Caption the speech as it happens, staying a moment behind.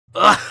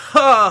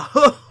Ho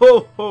ho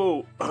ho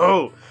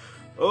ho!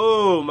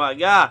 Oh my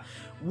god!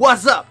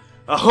 What's up?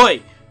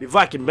 Ahoy, the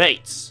Viking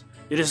mates!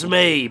 It is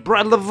me,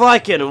 Bridol the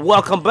Viking, and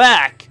welcome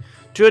back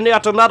to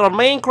yet another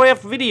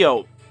Minecraft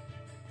video.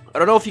 I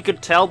don't know if you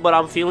could tell, but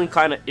I'm feeling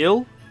kind of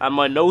ill, and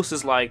my nose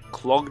is like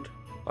clogged.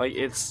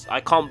 I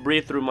can't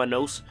breathe through my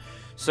nose.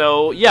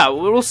 So yeah,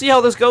 we'll see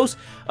how this goes.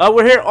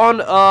 We're here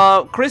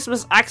on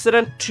Christmas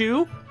Accident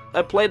 2.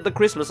 I played the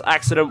Christmas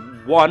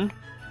Accident 1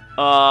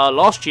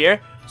 last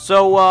year.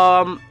 So,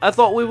 I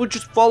thought we would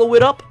just follow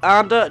it up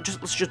and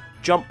let's just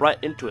jump right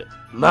into it.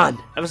 Man,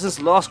 ever since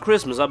last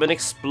Christmas, I've been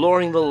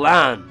exploring the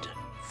land.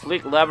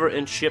 Flick lever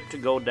and ship to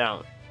go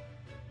down.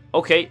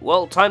 Okay,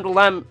 well, time to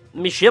land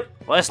me ship.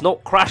 Let's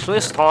not crash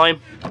this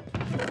time.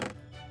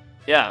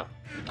 Yeah,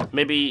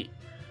 maybe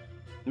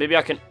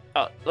I can.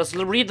 Let's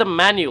read the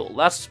manual.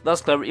 That's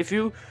clever. If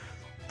you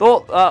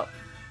thought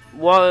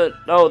what?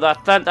 Oh,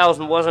 that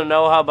 10,000 wasn't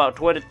no. How about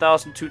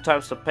 20,000? 2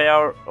 times the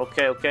payout.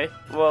 Okay.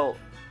 Well.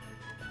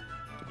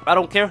 I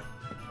don't care.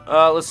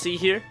 Let's see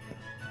here.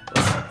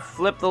 Let's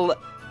flip the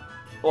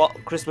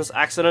Christmas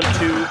Accident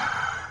 2.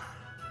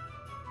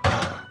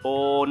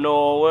 Oh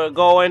no, we're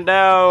going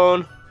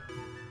down.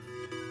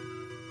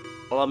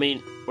 Well, I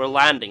mean, we're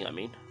landing, I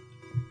mean.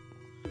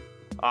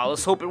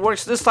 Let's hope it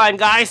works this time,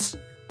 guys.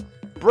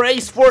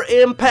 Brace for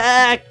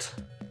impact.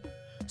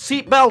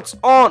 Seatbelts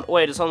on.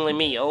 Wait, it's only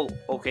me. Oh,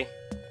 okay.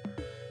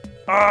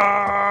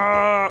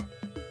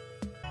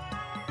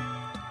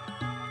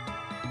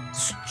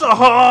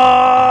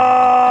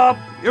 Stop!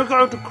 You're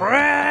going to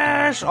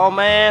crash! Oh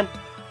man!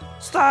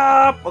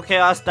 Stop! Okay,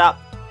 I stopped.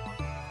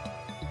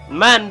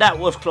 Man, that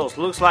was close.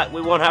 Looks like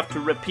we won't have to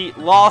repeat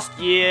last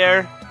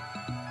year.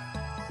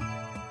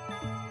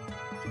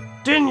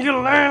 Didn't you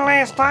learn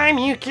last time,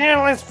 you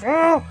careless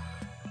fool?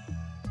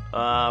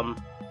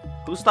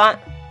 Who's that?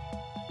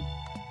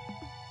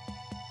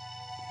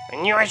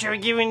 I knew I should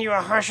have given you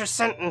a harsher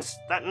sentence.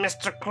 That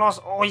Mr. Claus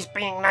always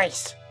being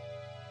nice.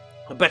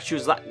 I bet you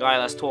was that guy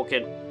that's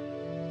talking.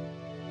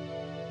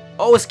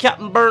 Oh, it's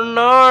Captain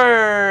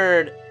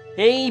Bernard!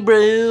 Hey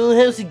bro,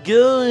 how's it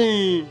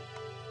going?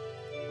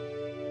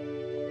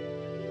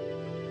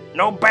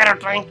 No better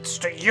thanks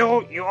to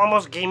you, you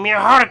almost gave me a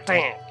heart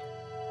attack.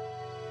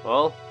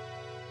 Well,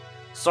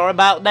 sorry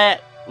about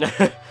that.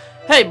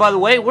 Hey, by the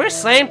way, where's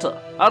Santa?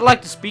 I'd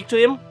like to speak to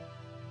him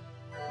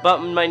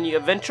about my new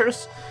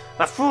adventures.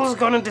 That fool's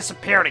gonna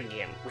disappear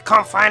again. We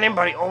can't find him,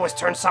 but he always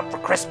turns up for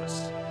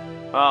Christmas.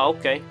 Oh,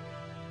 okay.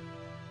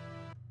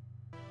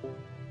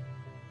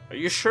 Are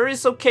you sure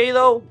it's okay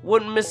though?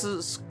 Wouldn't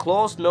Mrs.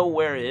 Claus know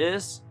where it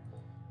is?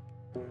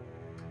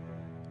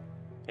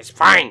 It's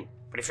fine,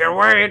 but if you're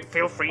worried,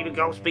 feel free to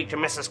go speak to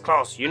Mrs.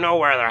 Claus. You know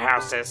where their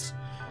house is.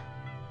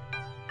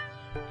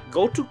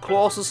 Go to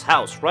Claus's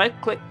house.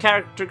 Right-click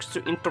characters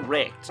to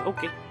interact.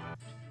 Okay.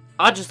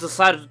 I just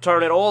decided to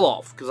turn it all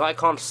off because I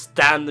can't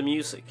stand the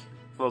music.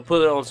 I'm gonna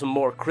put it on some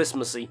more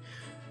Christmassy.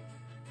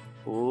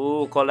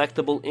 Ooh,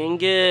 collectible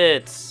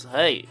ingots.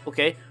 Hey,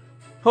 okay.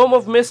 Home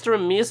of Mr.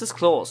 and Mrs.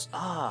 Claus.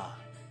 Ah,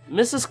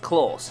 Mrs.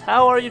 Claus,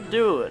 how are you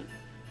doing?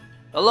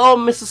 Hello,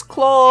 Mrs.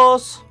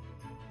 Claus.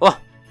 Oh.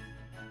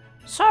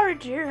 Sorry,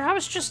 dear, I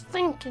was just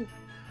thinking.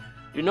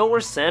 You know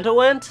where Santa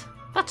went?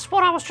 That's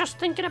what I was just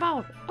thinking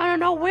about. I don't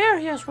know where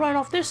he has run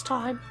off this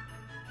time.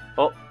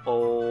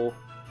 Uh-oh.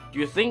 Do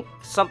you think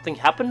something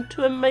happened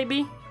to him,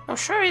 maybe? I'm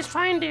sure he's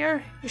fine,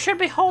 dear. You should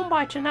be home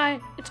by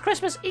tonight. It's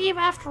Christmas Eve,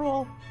 after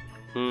all.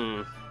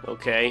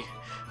 Okay.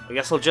 I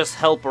guess I'll just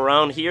help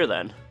around here,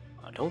 then.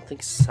 I don't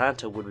think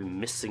Santa would be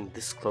missing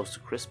this close to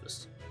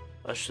Christmas.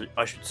 I should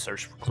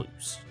search for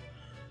clues.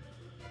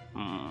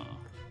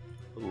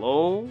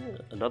 Hello?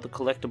 Another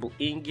collectible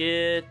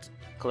ingot.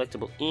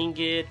 Collectible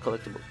ingot.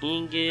 Collectible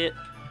ingot.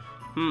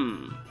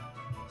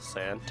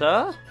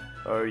 Santa?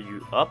 Are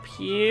you up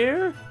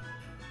here?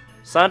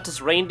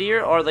 Santa's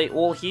reindeer? Are they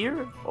all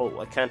here? Oh,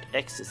 I can't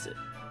access it.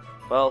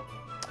 Well,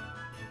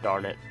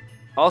 darn it.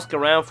 Ask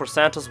around for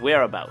Santa's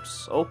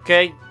whereabouts.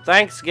 Okay,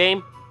 thanks,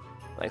 game.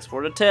 Thanks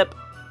for the tip.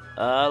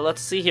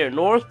 Let's see here.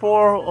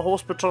 Northport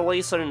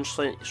Hospitalization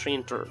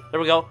Center. There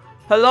we go.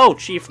 Hello,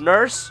 Chief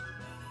Nurse.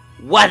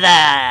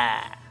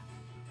 Weather!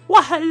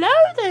 Well, hello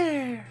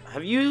there.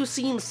 Have you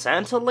seen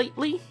Santa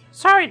lately?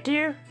 Sorry,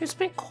 dear. It's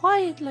been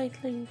quiet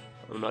lately.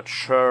 I'm not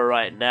sure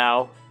right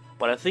now,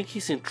 but I think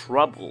he's in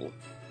trouble.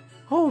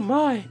 Oh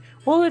my.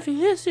 Well, if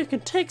he is, you can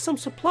take some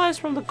supplies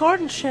from the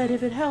garden shed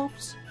if it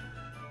helps.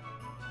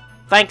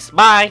 Thanks,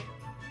 bye.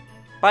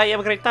 Bye, have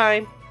a great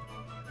time.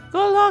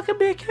 Good luck and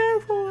be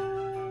careful.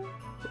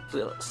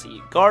 Let's see,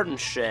 garden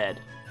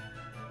shed.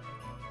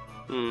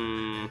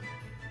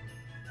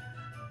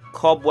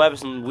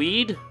 Cobwebs and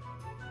weed?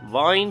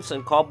 Vines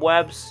and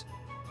cobwebs?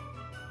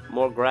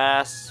 More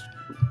grass,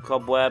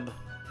 cobweb.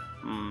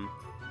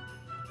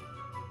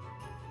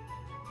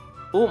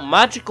 Oh,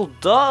 magical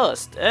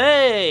dust!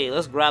 Hey,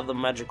 let's grab the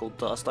magical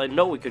dust. I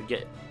know we could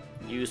get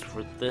used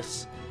for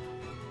this.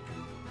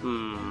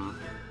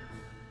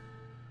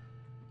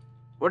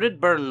 Where did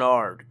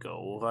Bernard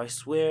go? I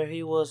swear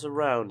he was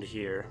around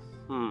here.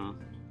 Oh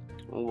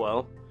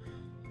well.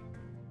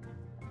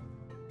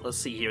 let's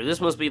see here.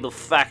 This must be the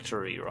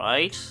factory,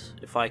 right?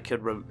 If I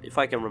can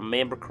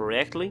remember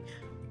correctly.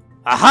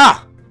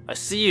 Aha! I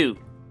see you,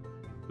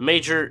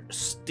 Major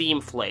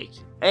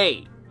Steamflake.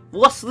 Hey,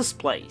 what's this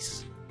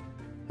place?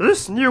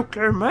 This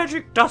nuclear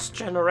magic dust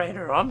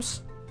generator. I'm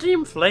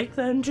Steamflake,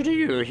 the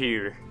engineer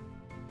here.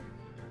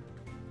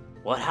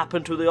 What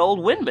happened to the old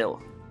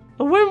windmill?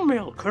 The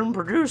windmill couldn't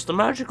produce the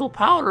magical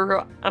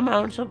powder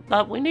amounts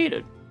that we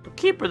needed. The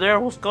keeper there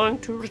was going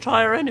to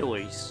retire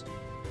anyways.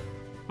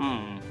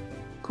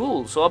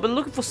 Cool. So I've been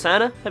looking for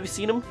Santa. Have you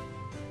seen him?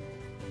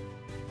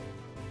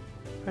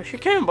 She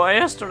came by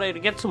yesterday to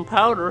get some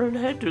powder and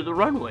head to the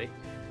runway.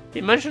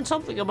 He mentioned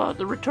something about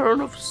the return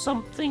of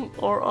something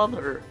or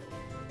other.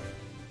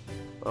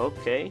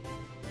 Okay.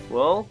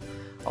 Well,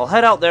 I'll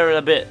head out there in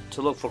a bit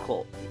to look for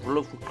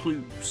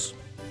clues.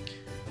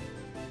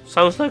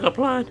 Sounds like a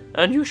plan,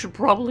 and you should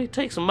probably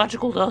take some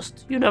magical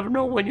dust. You never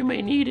know when you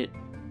may need it.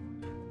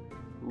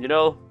 You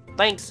know,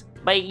 thanks,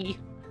 bye.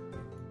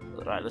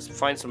 Alright, let's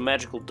find some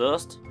magical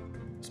dust.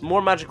 There's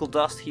more magical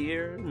dust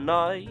here.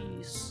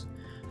 Nice.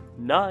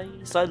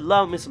 Nice. I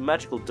love me some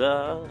magical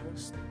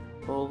dust.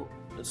 Oh,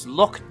 it's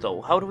locked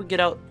though. How do we get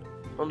out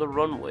on the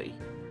runway?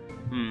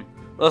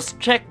 Let's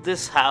check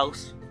this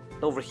house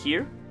over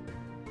here.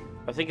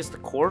 I think it's the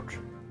court.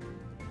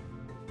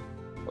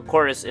 The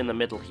court is in the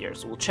middle here,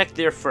 so we'll check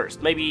there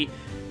first. Maybe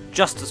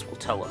Justice will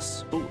tell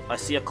us. Ooh, I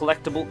see a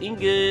collectible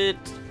ingot.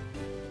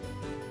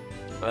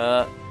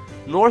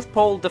 North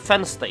Pole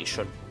Defense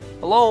Station.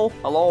 Hello?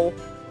 Hello?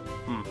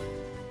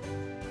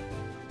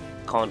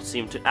 Can't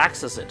seem to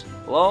access it.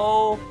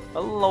 Hello?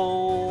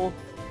 Hello?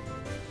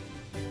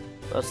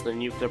 That's the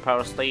nuclear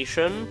power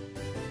station.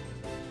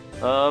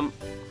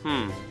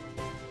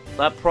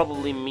 That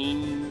probably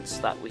means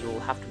that we will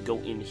have to go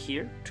in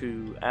here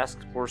to ask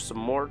for some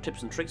more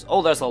tips and tricks.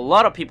 Oh, there's a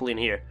lot of people in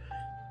here.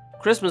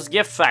 Christmas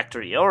gift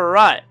factory.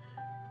 Alright.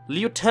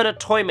 Lieutenant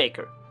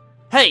Toymaker.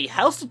 Hey,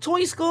 how's the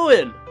toys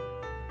going?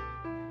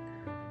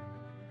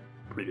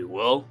 Pretty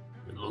well.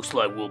 It looks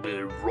like we'll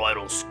be right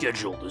on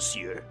schedule this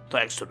year,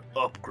 thanks to the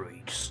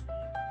upgrades.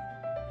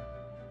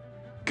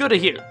 Good to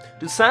hear.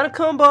 Did Santa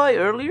come by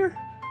earlier?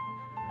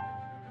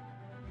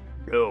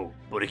 No,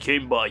 but he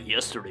came by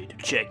yesterday to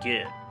check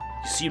in.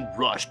 He seemed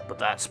rushed, but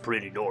that's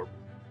pretty normal.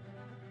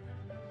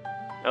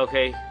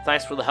 Okay,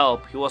 thanks for the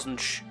help. He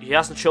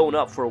hasn't shown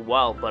up for a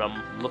while, but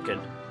I'm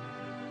looking.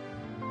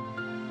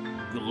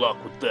 Good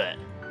luck with that.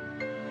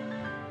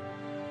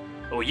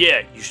 Oh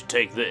yeah, you should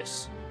take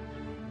this.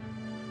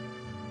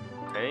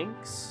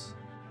 Thanks.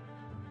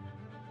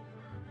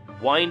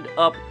 Wind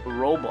up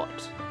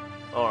robot.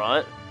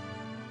 Alright.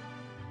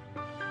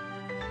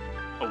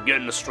 I'm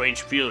getting a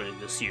strange feeling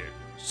this year.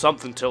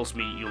 Something tells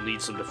me you'll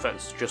need some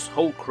defense. Just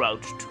hold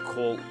crouch to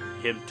call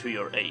him to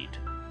your aid.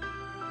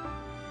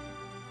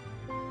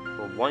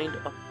 A wind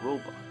up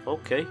robot.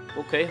 Okay,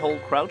 okay,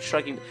 hold crouch,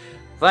 striking.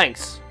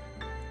 Thanks.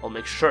 I'll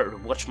make sure to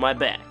watch my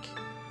back.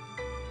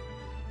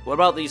 What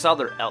about these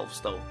other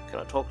elves though? Can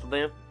I talk to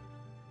them?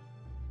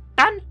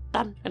 Done,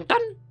 done, and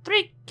done.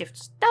 3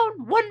 gifts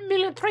down.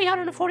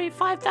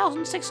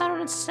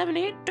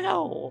 1,345,678 to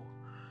go.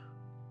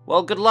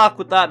 Well, good luck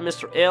with that,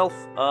 Mr. Elf.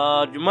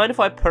 Do you mind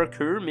if I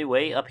parkour me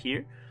way up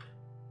here?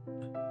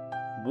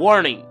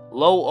 Warning,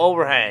 low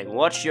overhang.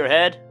 Watch your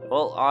head.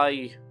 Well,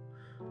 I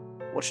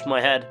watched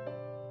my head.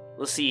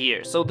 Let's see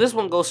here. So this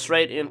one goes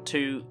straight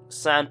into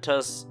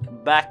Santa's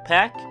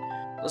backpack.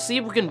 Let's see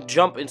if we can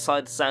jump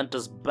inside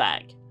Santa's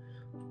bag.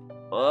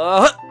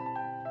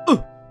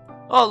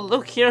 Oh,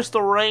 look, here's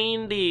the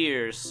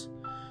reindeers.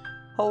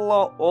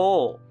 Hello.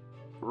 Oh,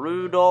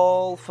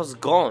 Rudolph was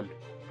gone.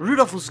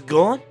 Rudolph was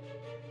gone?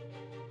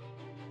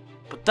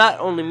 But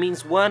that only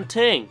means one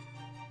thing.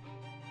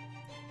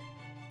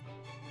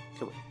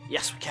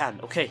 Yes, we can.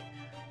 Okay.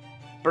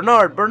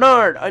 Bernard,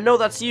 Bernard, I know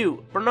that's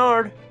you.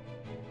 Bernard.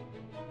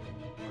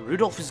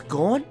 Rudolph is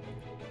gone?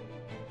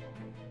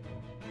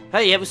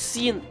 Hey, have you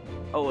seen...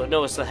 Oh,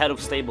 no, it's the head of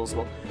stables.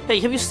 Well, hey,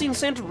 have you seen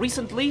Santa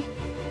recently?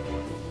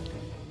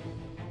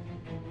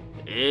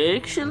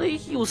 Actually,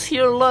 he was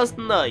here last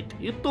night.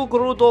 He took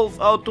Rudolph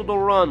out to the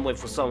runway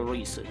for some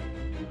reason.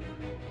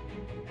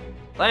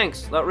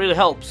 Thanks, that really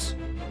helps.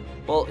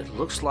 Well, it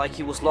looks like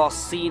he was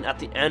last seen at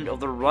the end of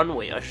the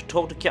runway. I should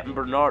talk to Captain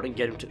Bernard and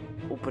get him to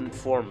open it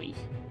for me.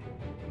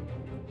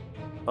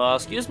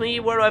 Excuse me,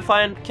 where do I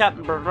find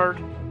Captain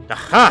Bernard?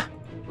 Aha!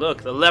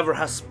 Look, the lever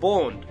has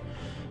spawned.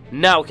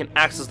 Now we can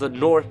access the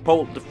North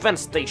Pole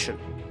Defense Station.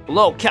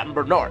 Hello, Captain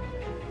Bernard.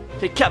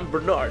 Hey, Captain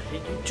Bernard, you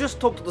just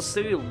talked to the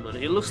salesman.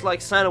 It looks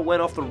like Santa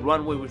went off the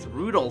runway with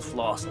Rudolph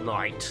last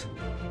night.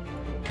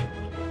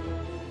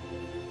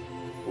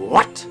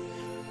 What?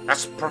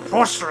 That's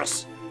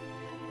preposterous.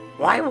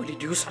 Why would he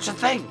do such a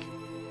thing?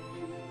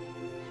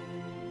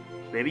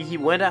 Maybe he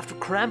went after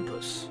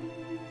Krampus.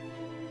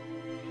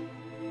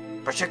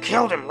 But you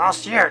killed him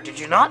last year, did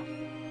you not?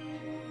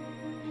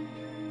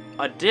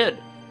 I did,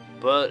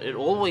 but it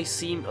always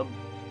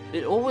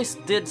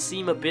did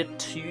seem a bit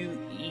too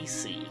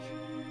easy.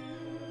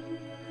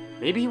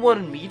 Maybe he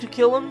wanted me to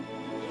kill him?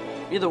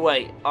 Either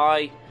way,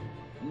 I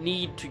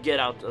need to get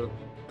out of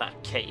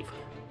that cave.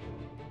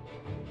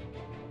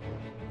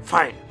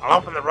 Fine, I'll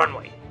open the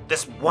runway.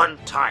 This one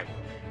time.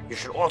 You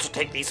should also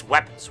take these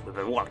weapons we've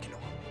been working on.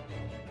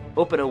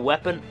 Open a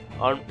weapon,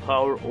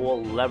 unpower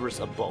all levers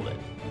above it.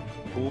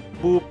 Boop,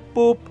 boop,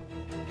 boop.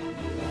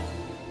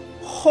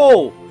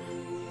 Ho!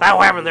 That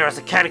weapon there is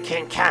a candy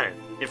cane cannon.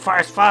 It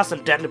fires fast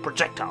and deadly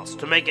projectiles.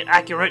 To make it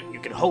accurate, you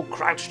can hold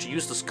crouch to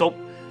use the scope,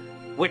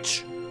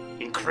 which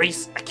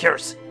increase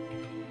accuracy.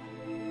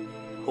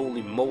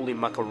 Holy moly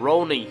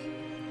macaroni.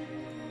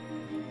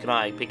 Can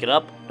I pick it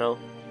up? No?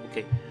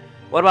 Okay.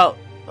 What about...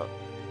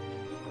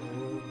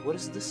 what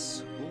is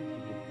this?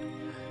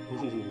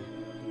 Ooh.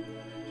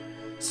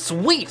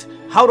 Sweet!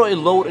 How do I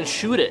load and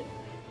shoot it?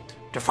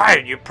 To fire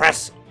it, you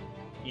press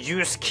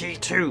use key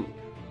 2.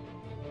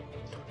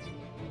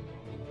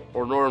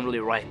 Or normally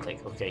right click,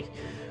 okay.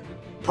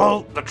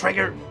 Pull the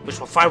trigger, which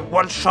will fire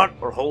one shot,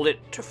 or hold it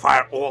to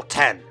fire all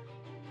 10.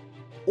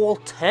 All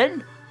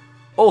 10?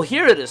 Oh,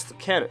 here it is, the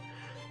cannon.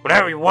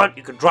 Whenever you want,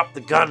 you can drop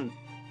the gun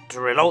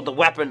to reload the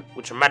weapon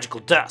with your magical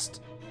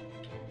dust.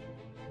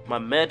 My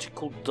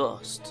magical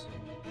dust.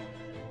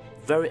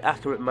 Very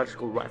accurate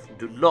magical rifle.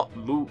 Do not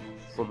move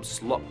from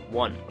slot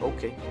 1.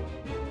 Okay.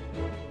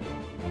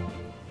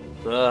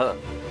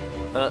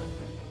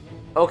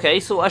 Okay,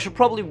 so I should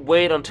probably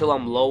wait until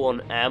I'm low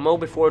on ammo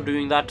before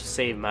doing that to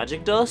save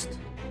magic dust,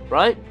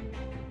 right?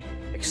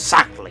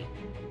 Exactly.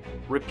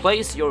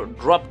 Replace your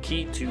drop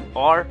key to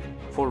R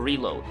for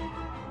reload.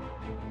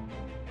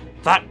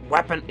 That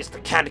weapon is the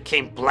candy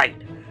cane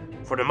blade.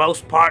 For the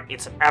most part,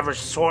 it's an average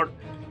sword,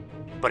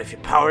 but if you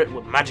power it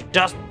with magic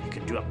dust, you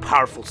can do a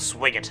powerful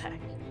swing attack.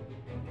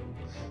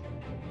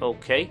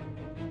 Okay.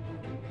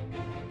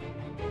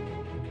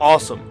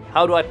 Awesome.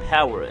 How do I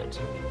power it?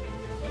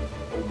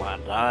 Oh my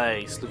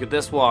nice. Look at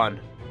this one.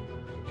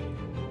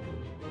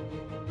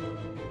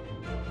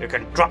 You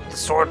can drop the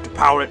sword to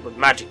power it with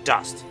magic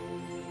dust.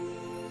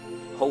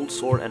 Hold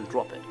sword and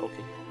drop it.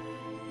 Okay.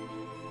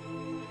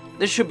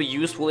 This should be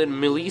useful in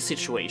melee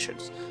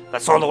situations.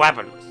 That's all the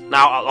weapons.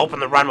 Now I'll open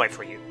the runway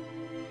for you.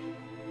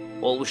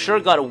 Well, we sure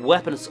got a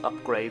weapons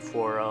upgrade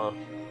for,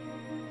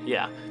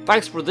 yeah.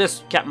 Thanks for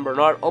this, Captain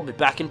Bernard. I'll be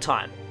back in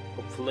time.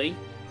 Hopefully.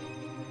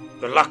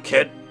 Good luck,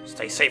 kid.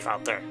 Stay safe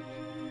out there.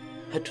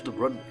 Head to the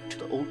runway, to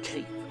the old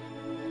cave.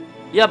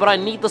 Yeah, but I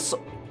need the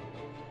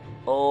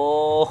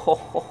oh, ho,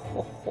 ho,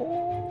 ho,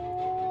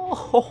 ho,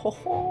 ho,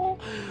 ho,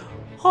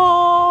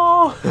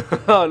 ho,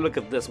 ho. Look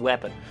at this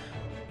weapon.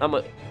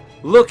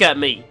 Look at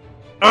me.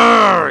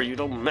 Urgh, you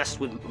don't mess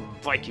with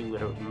Viking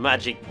with a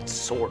magic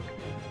sword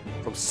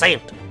from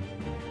Santa.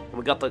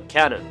 We got the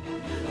cannon.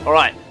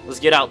 Alright, let's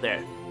get out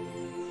there.